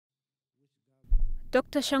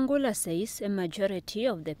Dr. Shangula says a majority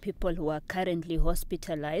of the people who are currently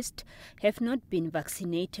hospitalized have not been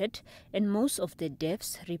vaccinated, and most of the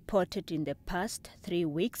deaths reported in the past 3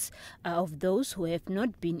 weeks are of those who have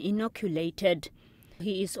not been inoculated.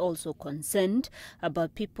 He is also concerned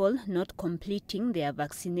about people not completing their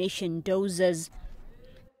vaccination doses.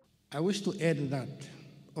 I wish to add that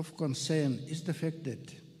of concern is the fact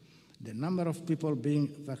that the number of people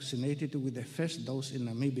being vaccinated with the first dose in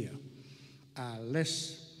Namibia are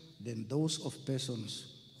less than those of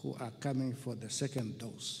persons who are coming for the second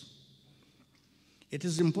dose. It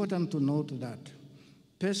is important to note that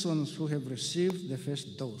persons who have received the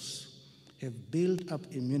first dose have built up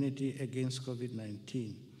immunity against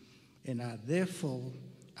COVID-19 and are therefore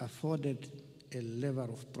afforded a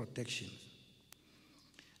level of protection.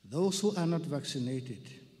 Those who are not vaccinated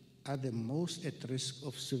are the most at risk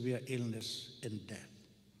of severe illness and death.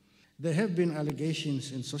 There have been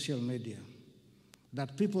allegations in social media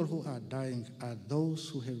that people who are dying are those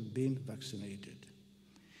who have been vaccinated.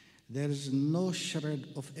 There is no shred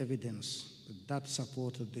of evidence that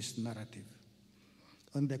supports this narrative.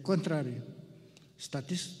 On the contrary,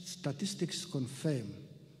 statistics confirm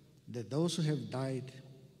that those who have died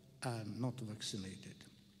are not vaccinated.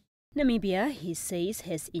 Namibia, he says,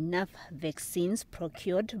 has enough vaccines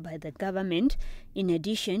procured by the government in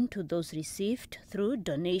addition to those received through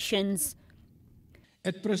donations.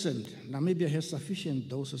 At present, Namibia has sufficient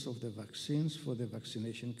doses of the vaccines for the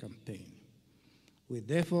vaccination campaign. We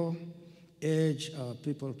therefore urge our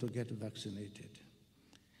people to get vaccinated.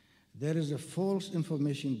 There is a false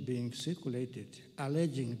information being circulated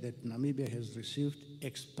alleging that Namibia has received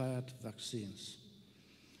expired vaccines.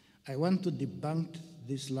 I want to debunk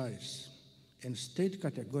these lies and state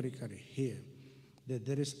categorically here that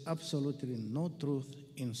there is absolutely no truth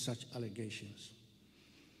in such allegations.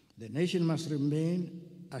 The nation must remain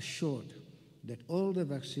assured that all the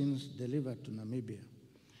vaccines delivered to Namibia,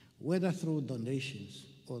 whether through donations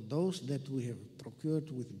or those that we have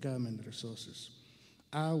procured with government resources,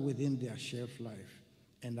 are within their shelf life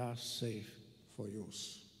and are safe for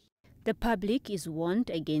use. The public is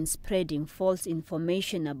warned against spreading false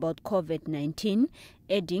information about COVID-19,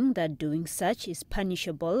 adding that doing such is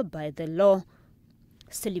punishable by the law.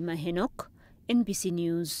 Selima Henok, NBC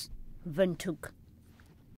News, Windhoek.